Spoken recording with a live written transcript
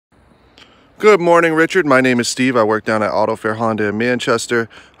Good morning, Richard. My name is Steve. I work down at Auto Fair Honda in Manchester.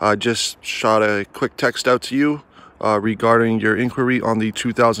 I just shot a quick text out to you regarding your inquiry on the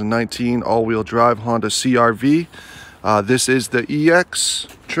 2019 all-wheel drive Honda CRV. This is the EX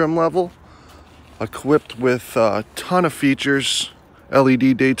trim level, equipped with a ton of features.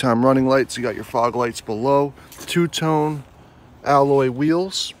 LED daytime running lights. You got your fog lights below. Two-tone alloy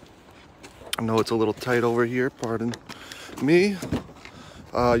wheels. I know it's a little tight over here, pardon me.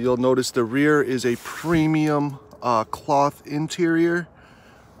 You'll notice the rear is a premium cloth interior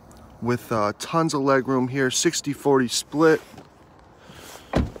with tons of legroom here, 60-40 split.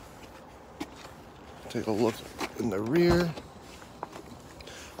 Take a look in the rear.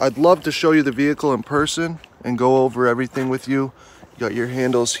 I'd love to show you the vehicle in person and go over everything with you. You got your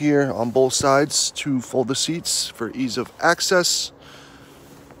handles here on both sides to fold the seats for ease of access.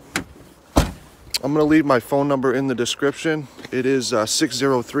 I'm going to leave my phone number in the description. It is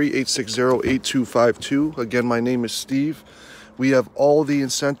 603-860-8252. Again, my name is Steve. We have all the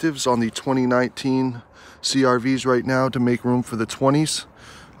incentives on the 2019 CRVs right now to make room for the 20s.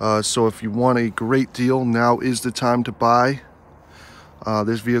 So if you want a great deal, now is the time to buy.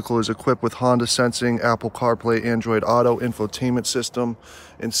 This vehicle is equipped with Honda sensing, Apple CarPlay, Android Auto, infotainment system,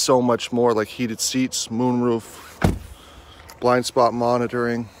 and so much more, like heated seats, moonroof, blind spot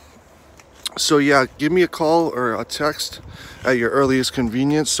monitoring. So yeah, give me a call or a text at your earliest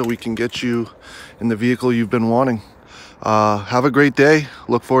convenience so we can get you in the vehicle you've been wanting. Have a great day.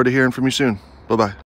 Look forward to hearing from you soon. Bye-bye.